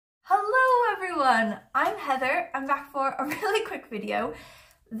Hello everyone, I'm Heather. I'm back for a really quick video.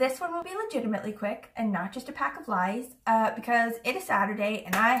 This one will be legitimately quick and not just a pack of lies because it is Saturday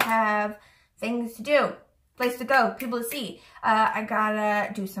and I have things to do, place to go, people to see. I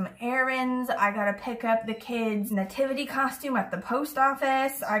gotta do some errands, I gotta pick up the kids' nativity costume at the post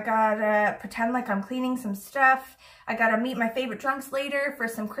office, I gotta pretend like I'm cleaning some stuff, I gotta meet my favorite drunks later for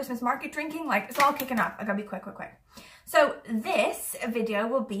some Christmas market drinking. Like, it's all kicking off. I gotta be quick. So this video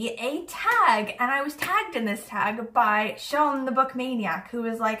will be a tag, and I was tagged in this tag by Sean the Book Maniac, who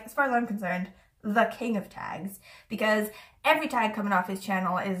is, like, as far as I'm concerned, the king of tags, because every tag coming off his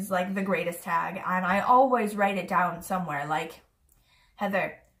channel is like the greatest tag, and I always write it down somewhere like,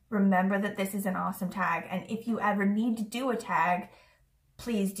 Heather, remember that this is an awesome tag, and if you ever need to do a tag,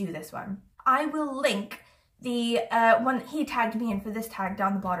 please do this one. I will link the one he tagged me in for this tag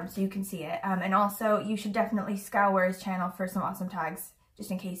down the bottom so you can see it, and also you should definitely scour his channel for some awesome tags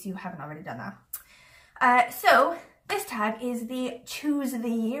just in case you haven't already done that. So this tag is the Choose the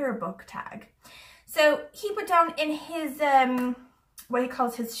Year book tag. So he put down in his what he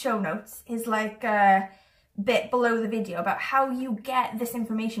calls his show notes, his like bit below the video about how you get this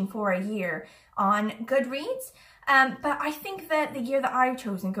information for a year on Goodreads. But I think that the year that I've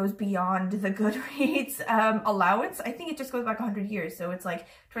chosen goes beyond the Goodreads allowance. I think it just goes back 100 years. So it's like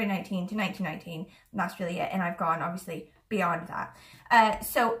 2019 to 1919, and that's really it. And I've gone obviously beyond that.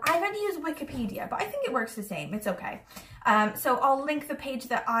 So I've had to use Wikipedia, but I think it works the same. It's okay. So I'll link the page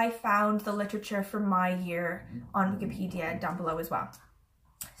that I found the literature for my year on Wikipedia down below as well.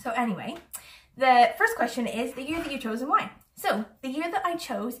 So anyway, the first question is the year that you chose and why. So the year that I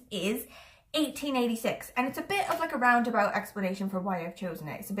chose is 1886, and it's a bit of like a roundabout explanation for why I've chosen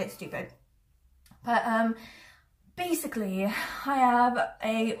it. It's a bit stupid, but basically I have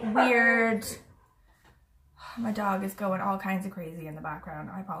a weird, my dog is going all kinds of crazy in the background.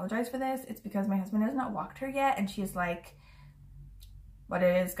 I apologize for this. It's because my husband has not walked her yet, and she's like, what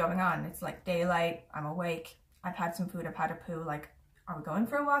is going on? It's like daylight, I'm awake, I've had some food, I've had a poo, like, are we going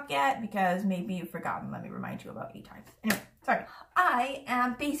for a walk yet? Because maybe you've forgotten. Let me remind you about 8 times. Anyway, sorry. I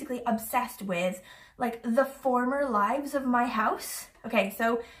am basically obsessed with like the former lives of my house. Okay,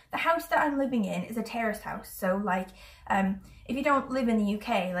 so the house that I'm living in is a terraced house. So like, if you don't live in the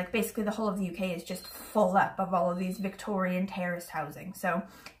UK, like basically the whole of the UK is just full up of all of these Victorian terraced housing. So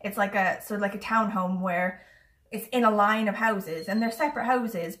it's like a townhome where it's in a line of houses, and they're separate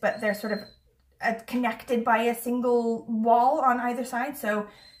houses, but they're sort of connected by a single wall on either side. So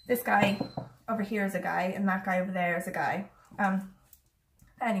this guy over here is a guy, and that guy over there is a guy.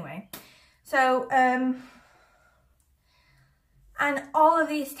 Anyway, so and all of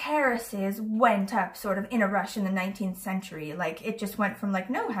these terraces went up sort of in a rush in the 19th century. Like, it just went from like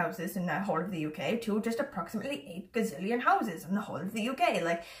no houses in the whole of the UK to just approximately 8 gazillion houses in the whole of the UK,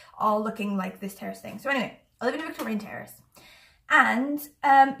 like all looking like this terrace thing. So anyway, I live in a Victorian terrace. And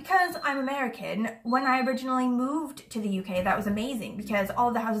because I'm American, when I originally moved to the UK, that was amazing because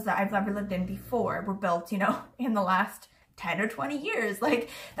all the houses that I've ever lived in before were built, you know, in the last 10 or 20 years. Like,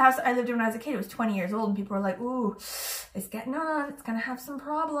 the house that I lived in when I was a kid was 20 years old, and people were like, ooh, it's getting on, it's gonna have some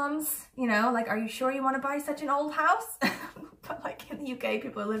problems, you know, like, are you sure you want to buy such an old house? But like in the UK,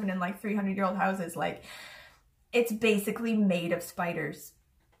 people are living in like 300-year-old houses. Like, it's basically made of spiders.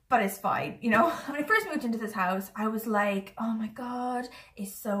 But it's fine, you know? When I first moved into this house, I was like, oh my god,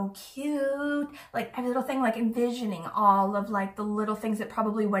 it's so cute. Like, every little thing, like envisioning all of like the little things that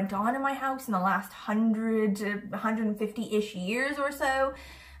probably went on in my house in the last 100 to 150-ish years or so.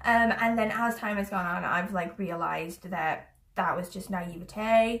 And then as time has gone on, I've like realized that that was just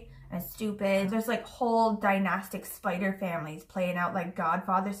naivete and stupid. There's like whole dynastic spider families playing out like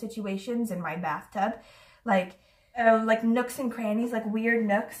Godfather situations in my bathtub. Like nooks and crannies, like weird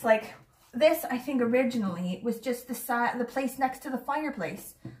nooks. Like this, I think originally was just the place next to the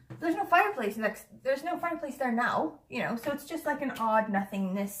fireplace. There's no fireplace there now, you know, so it's just like an odd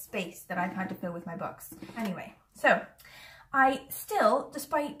nothingness space that I've had to fill with my books. Anyway, so I still,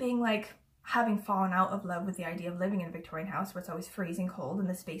 despite being like having fallen out of love with the idea of living in a Victorian house where it's always freezing cold and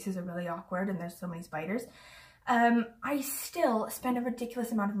the spaces are really awkward and there's so many spiders, I still spend a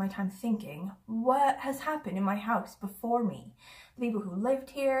ridiculous amount of my time thinking, what has happened in my house before me? The people who lived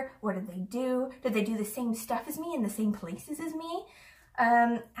here, what did they do? Did they do the same stuff as me in the same places as me?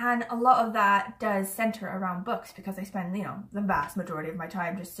 And a lot of that does center around books because I spend, you know, the vast majority of my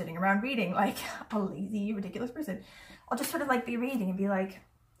time just sitting around reading like a lazy, ridiculous person. I'll just sort of like be reading and be like,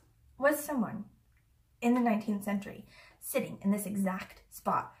 was someone in the 19th century sitting in this exact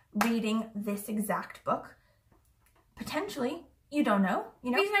spot reading this exact book? Potentially, you don't know.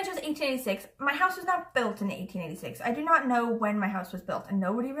 You know, the reason I chose 1886, my house was not built in 1886. I do not know when my house was built, and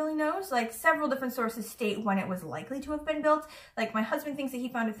nobody really knows. Like, several different sources state when it was likely to have been built. Like, my husband thinks that he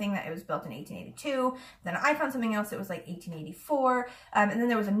found a thing that it was built in 1882. Then I found something else that was like 1884. And then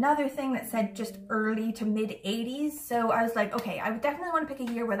there was another thing that said just early to mid 80s. So I was like, okay, I would definitely want to pick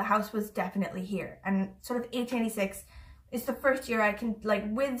a year where the house was definitely here. And sort of 1886 is the first year I can, like,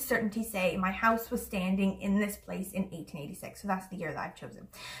 with certainty say my house was standing in this place in 1886. So that's the year that I've chosen.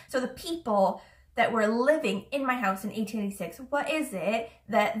 So the people that were living in my house in 1886, what is it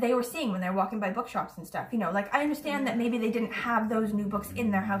that they were seeing when they're walking by bookshops and stuff? You know, like, I understand that maybe they didn't have those new books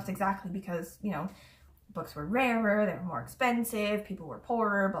in their house exactly because, you know, books were rarer, they were more expensive, people were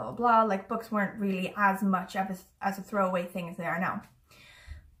poorer, blah, blah, blah. Like, books weren't really as much as a throwaway thing as they are now.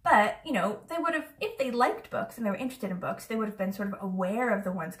 But, you know, they would have, if they liked books and they were interested in books, they would have been sort of aware of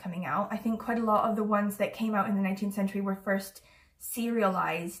the ones coming out. I think quite a lot of the ones that came out in the 19th century were first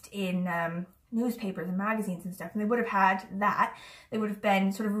serialized in newspapers and magazines and stuff, and they would have had that. They would have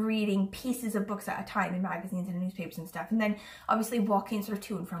been sort of reading pieces of books at a time in magazines and newspapers and stuff, and then obviously walking sort of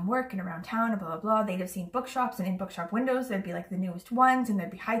to and from work and around town and blah, blah, blah. They'd have seen bookshops, and in bookshop windows, there'd be like the newest ones, and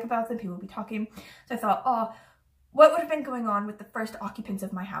there'd be hype about them, people would be talking. So I thought, oh, what would have been going on with the first occupants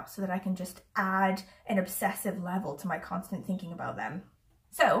of my house so that I can just add an obsessive level to my constant thinking about them?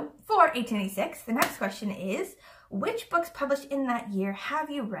 So for 1886, the next question is, which books published in that year have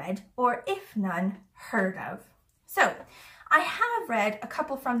you read, or if none, heard of? So I have read a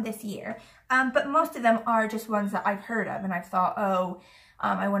couple from this year, but most of them are just ones that I've heard of and I've thought, oh,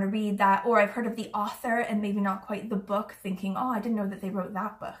 I want to read that, or I've heard of the author and maybe not quite the book, thinking, oh, I didn't know that they wrote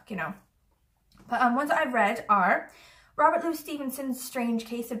that book, you know. But ones that I've read are Robert Louis Stevenson's Strange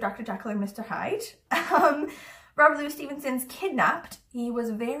Case of Dr. Jekyll and Mr. Hyde, Robert Louis Stevenson's Kidnapped, he was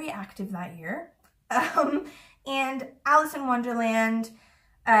very active that year, and Alice in Wonderland,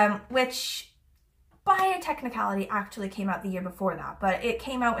 which by a technicality actually came out the year before that, but it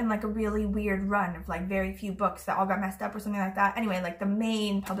came out in like a really weird run of like very few books that all got messed up or something like that. Anyway, like the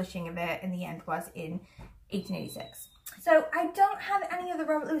main publishing of it in the end was in 1886. So I don't have any of the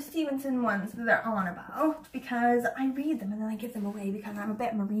Robert Louis Stevenson ones that they're on about because I read them and then I give them away because I'm a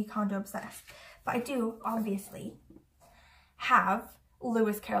bit Marie Kondo obsessed. But I do, obviously, have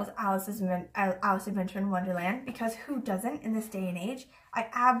Lewis Carroll's Alice Adventure in Wonderland, because who doesn't in this day and age? I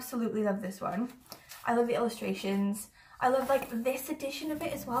absolutely love this one. I love the illustrations. I love like this edition of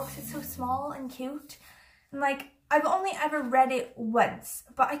it as well because it's so small and cute. And like, I've only ever read it once,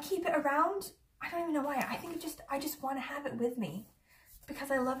 but I keep it around. I don't even know why. I think I just want to have it with me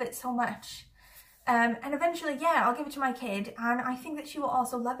because I love it so much. And eventually, yeah, I'll give it to my kid, and I think that she will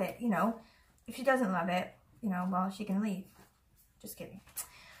also love it, you know. If she doesn't love it, you know, well, she can leave. Just kidding.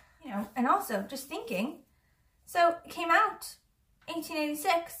 You know, and also, just thinking, so it came out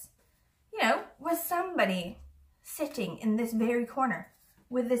 1886, you know, was somebody sitting in this very corner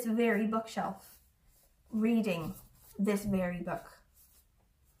with this very bookshelf, reading this very book.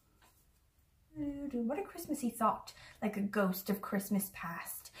 What a Christmassy thought, like a ghost of Christmas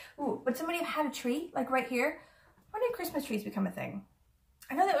past. Ooh, would somebody have had a tree, like right here? When did Christmas trees become a thing?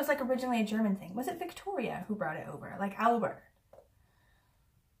 I know that was like originally a German thing. Was it Victoria who brought it over? Like Albert?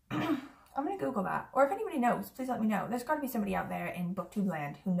 I'm gonna Google that. Or if anybody knows, please let me know. There's gotta be somebody out there in BookTube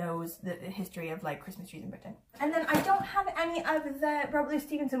land who knows the history of like Christmas trees in Britain. And then I don't have any of the Robert Louis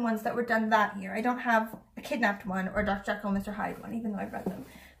Stevenson ones that were done that year. I don't have a Kidnapped one or Dr. Jekyll and Mr. Hyde one, even though I've read them.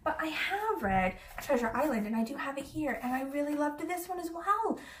 But I have read Treasure Island, and I do have it here, and I really loved this one as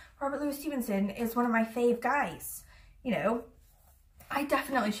well. Robert Louis Stevenson is one of my fave guys. You know, I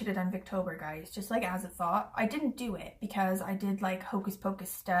definitely should have done Victober, guys, just like as a thought. I didn't do it because I did like Hocus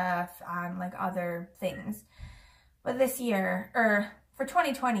Pocus stuff and like other things. But this year, or for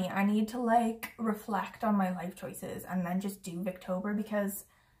 2020, I need to like reflect on my life choices and then just do Victober because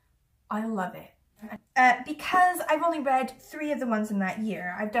I love it. Because I've only read 3 of the ones in that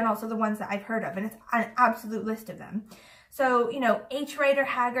year, I've done also the ones that I've heard of, and it's an absolute list of them. So, you know, H. Rider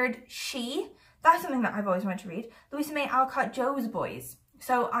Haggard, She, that's something that I've always wanted to read. Louisa May Alcott, Jo's Boys.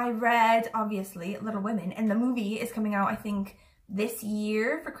 So I read, obviously, Little Women, and the movie is coming out, I think, this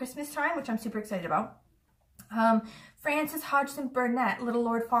year for Christmas time, which I'm super excited about. Frances Hodgson Burnett, Little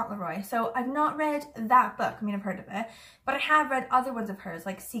Lord Fauntleroy. So I've not read that book. I mean, I've heard of it, but I have read other ones of hers,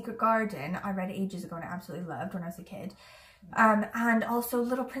 like Secret Garden. I read ages ago and I absolutely loved when I was a kid. And also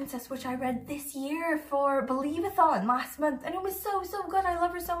Little Princess, which I read this year for Believe-a-thon last month, and it was so good. I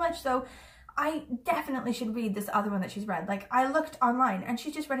love her so much. So I definitely should read this other one that she's read. Like, I looked online and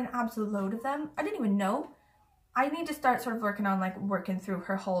she just read an absolute load of them. I didn't even know. I need to start sort of working on like working through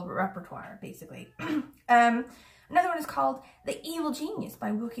her whole repertoire, basically. Another one is called The Evil Genius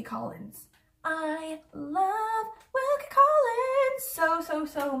by Wilkie Collins. I love Wilkie Collins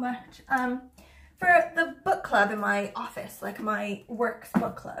so much. For the book club in my office, like my works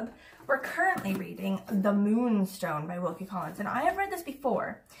book club, we're currently reading The Moonstone by Wilkie Collins, and I have read this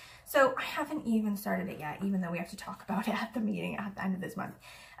before, so I haven't even started it yet, even though we have to talk about it at the meeting at the end of this month.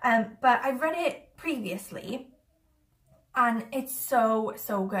 But I've read it previously, and it's so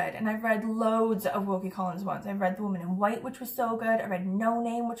good. And I've read loads of Wilkie Collins ones. I've read The Woman in White, which was so good. I read No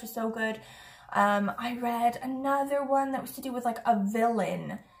Name, which was so good. I read another one that was to do with like a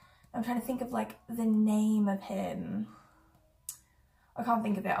villain. I'm trying to think of like the name of him. I can't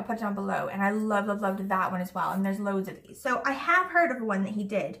think of it. I'll put it down below. And I loved that one as well. And there's loads of these. So I have heard of one that he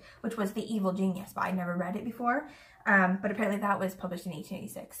did, which was The Evil Genius, but I never read it before. But apparently that was published in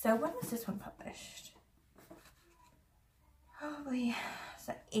 1886. So when was this one published? Probably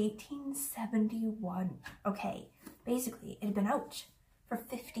so 1871. Okay, basically it had been out for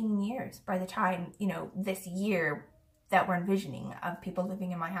 15 years by the time, you know, this year that we're envisioning of people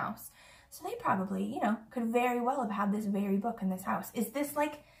living in my house. So they probably, you know, could very well have had this very book in this house. Is this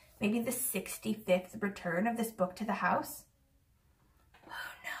like maybe the 65th return of this book to the house? Who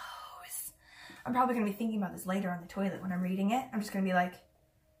knows? I'm probably going to be thinking about this later on the toilet when I'm reading it. I'm just going to be like,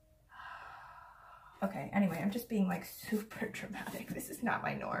 okay, anyway, I'm just being like super dramatic. This is not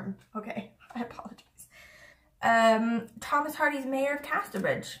my norm. Okay, I apologize. Thomas Hardy's Mayor of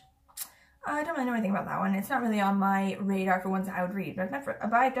Casterbridge. I don't really know anything about that one. It's not really on my radar for ones that I would read, but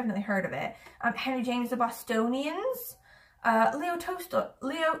I've definitely heard of it. Henry James, The Bostonians. Leo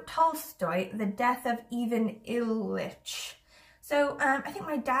Tolstoy, The Death of Ivan Ilyich. So I think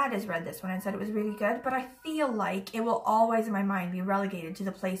my dad has read this one and said it was really good, but I feel like it will always in my mind be relegated to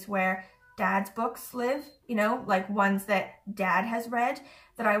the place where Dad's books live, you know, like ones that Dad has read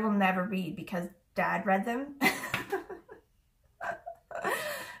that I will never read because Dad read them.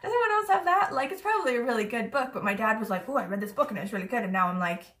 Does anyone else have that? Like, it's probably a really good book, but my dad was like, oh, I read this book and it was really good. And now I'm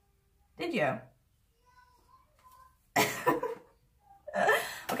like, did you?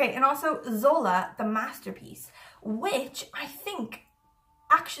 Okay, and also Zola, The Masterpiece, which I think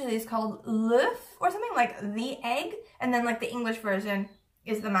actually is called L'œuf or something, like The Egg. And then like the English version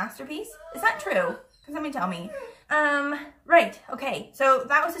is The Masterpiece. Is that true? Can somebody tell me? Right, okay, so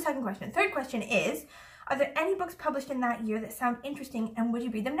that was the second question. Third question is, are there any books published in that year that sound interesting and would you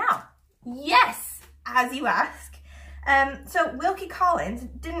read them now? Yes, as you ask. So Wilkie Collins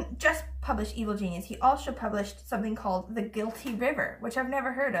didn't just publish Evil Genius, he also published something called The Guilty River, which I've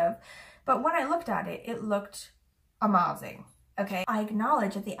never heard of, but when I looked at it, it looked amazing. Okay, I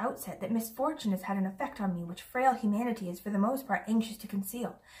acknowledge at the outset that misfortune has had an effect on me which frail humanity is for the most part anxious to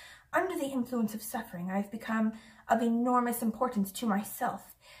conceal. Under the influence of suffering, I have become of enormous importance to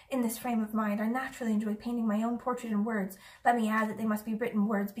myself. In this frame of mind, I naturally enjoy painting my own portrait in words. Let me add that they must be written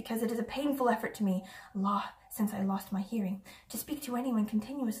words, because it is a painful effort to me, since I lost my hearing, to speak to anyone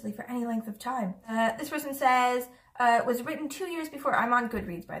continuously for any length of time. This person says, was written 2 years before, I'm on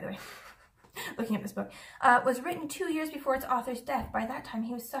Goodreads, by the way. Looking at this book, was written 2 years before its author's death. By that time,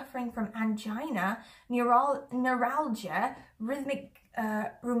 he was suffering from angina, neuralgia,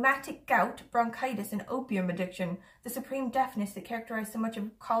 rheumatic gout, bronchitis, and opium addiction. The supreme deafness that characterized so much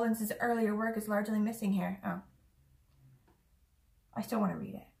of Collins's earlier work is largely missing here. Oh. I still want to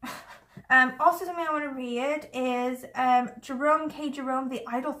read it. Also something I want to read is Jerome K. Jerome, The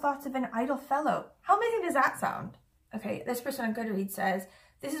Idle Thoughts of an Idle Fellow. How amazing does that sound? Okay, this person on Goodreads says,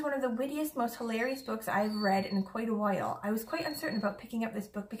 this is one of the wittiest, most hilarious books I've read in quite a while. I was quite uncertain about picking up this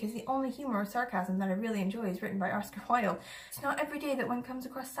book because the only humor or sarcasm that I really enjoy is written by Oscar Wilde. It's not every day that one comes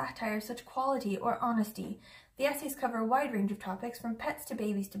across satire of such quality or honesty. The essays cover a wide range of topics, from pets to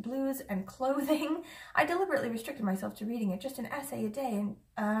babies to blues and clothing. I deliberately restricted myself to reading it just an essay a day,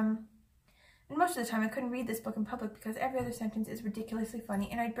 and most of the time I couldn't read this book in public because every other sentence is ridiculously funny,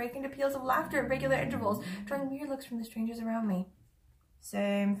 and I'd break into peals of laughter at regular intervals, drawing weird looks from the strangers around me.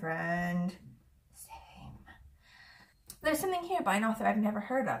 Same, friend. Same. There's something here by an author I've never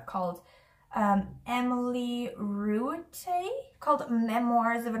heard of called Emily Ruete, called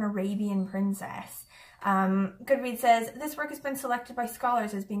Memoirs of an Arabian Princess. Goodreads says, this work has been selected by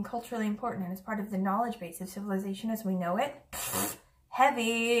scholars as being culturally important and is part of the knowledge base of civilization as we know it.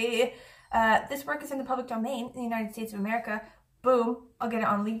 Heavy. This work is in the public domain in the United States of America. Boom. I'll get it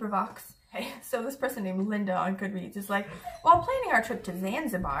on LibriVox. Okay, so this person named Linda on Goodreads is like, while planning our trip to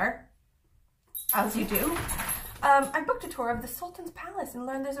Zanzibar, as you do, I booked a tour of the Sultan's palace and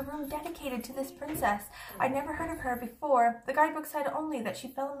learned there's a room dedicated to this princess. I'd never heard of her before. The guidebook said only that she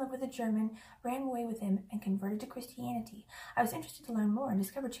fell in love with a German, ran away with him, and converted to Christianity. I was interested to learn more and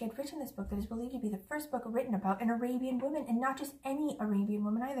discovered she had written this book that is believed to be the first book written about an Arabian woman, and not just any Arabian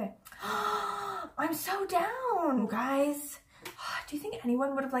woman either. I'm so down, guys. Do you think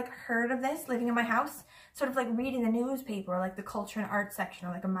anyone would have like heard of this living in my house? Sort of like reading the newspaper or like the culture and art section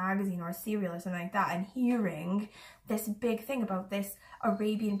or like a magazine or a serial or something like that, and hearing this big thing about this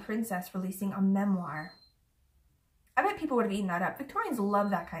Arabian princess releasing a memoir. I bet people would have eaten that up. Victorians love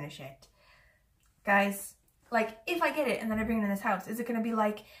that kind of shit. Guys, like if I get it and then I bring it in this house, is it going to be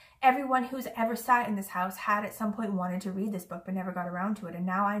like everyone who's ever sat in this house had at some point wanted to read this book but never got around to it, and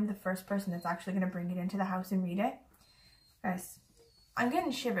now I'm the first person that's actually going to bring it into the house and read it? Guys, I'm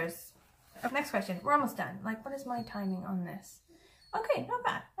getting shivers. Next question. We're almost done. Like, what is my timing on this? Okay, not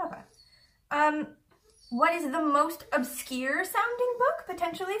bad, not bad. What is the most obscure sounding book,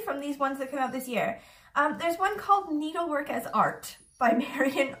 potentially, from these ones that came out this year? There's one called Needlework as Art by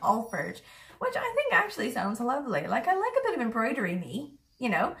Marian Alford, which I think actually sounds lovely. Like, I like a bit of embroidery, me. You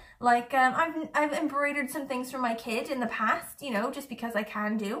know, like I've embroidered some things for my kid in the past, you know, just because I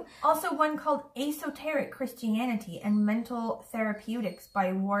can do. Also one called Esoteric Christianity and Mental Therapeutics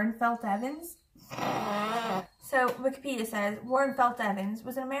by Warren Felt Evans. So Wikipedia says Warren Felt Evans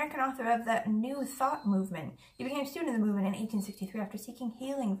was an American author of the New Thought movement. He became a student of the movement in 1863 after seeking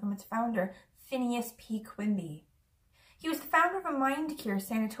healing from its founder, Phineas P. Quimby. He was the founder of a mind cure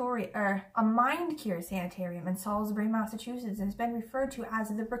sanitarium in Salisbury, Massachusetts, and has been referred to as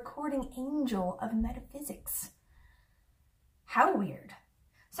the recording angel of metaphysics. How weird.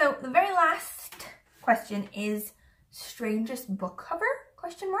 So the very last question is strangest book cover?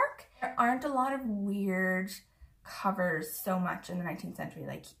 Question mark. There aren't a lot of weird covers so much in the 19th century.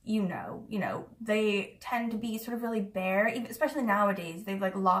 Like, you know, they tend to be sort of really bare, especially nowadays. They've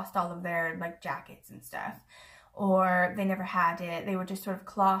like lost all of their like jackets and stuff. Or they never had it. They were just sort of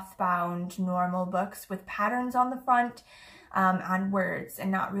cloth-bound normal books with patterns on the front and words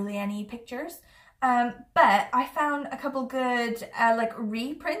and not really any pictures. But I found a couple good like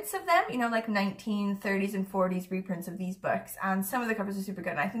reprints of them, you know, like 1930s and 40s reprints of these books, and some of the covers are super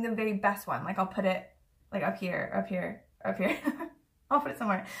good. And I think the very best one, like I'll put it like up here, I'll put it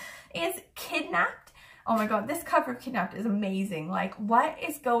somewhere, is Kidnapped. Oh my god, this cover of Kidnapped is amazing. Like, what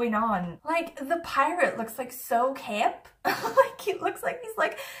is going on? Like, the pirate looks like so camp. Like, he looks like he's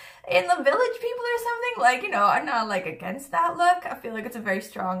like in the Village People or something. Like, you know, I'm not like against that look. I feel like it's a very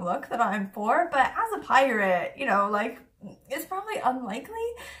strong look that I'm for. But as a pirate, you know, like, it's probably unlikely.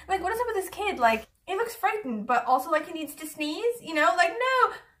 Like, what is up with this kid? Like, he looks frightened, but also like he needs to sneeze, you know? Like,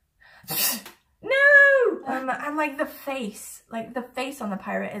 no! No! And like the face on the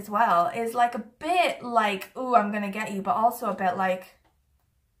pirate as well is like a bit like, ooh, I'm gonna get you, but also a bit like,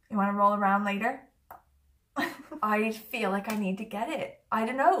 you wanna roll around later? I feel like I need to get it. I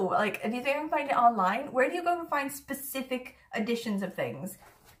don't know, like, do you think I can find it online? Where do you go to find specific editions of things?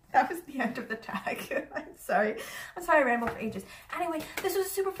 That was the end of the tag. I'm sorry I rambled for ages. Anyway, this was a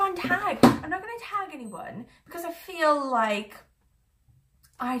super fun tag. I'm not gonna tag anyone because I feel like,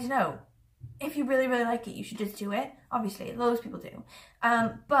 I don't know, if you really, really like it, you should just do it. Obviously, loads of people do.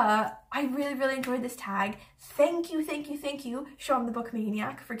 But I really, really enjoyed this tag. Thank you, Sean the Book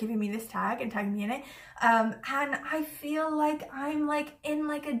Maniac, for giving me this tag and tagging me in it. And I feel like I'm like in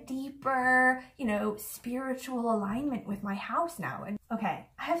like a deeper, you know, spiritual alignment with my house now. And okay,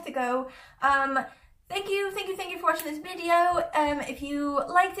 I have to go. Thank you for watching this video. If you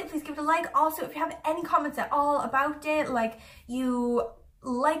liked it, please give it a like. Also, if you have any comments at all about it, like you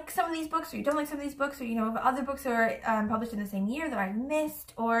like some of these books or you don't like some of these books, or you know, if other books are published in the same year that I've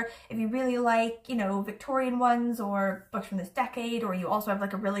missed, or if you really like, you know, Victorian ones or books from this decade, or you also have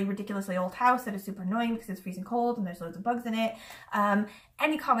like a really ridiculously old house that is super annoying because it's freezing cold and there's loads of bugs in it,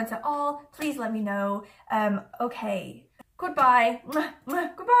 any comments at all, please let me know. Okay, goodbye. Goodbye.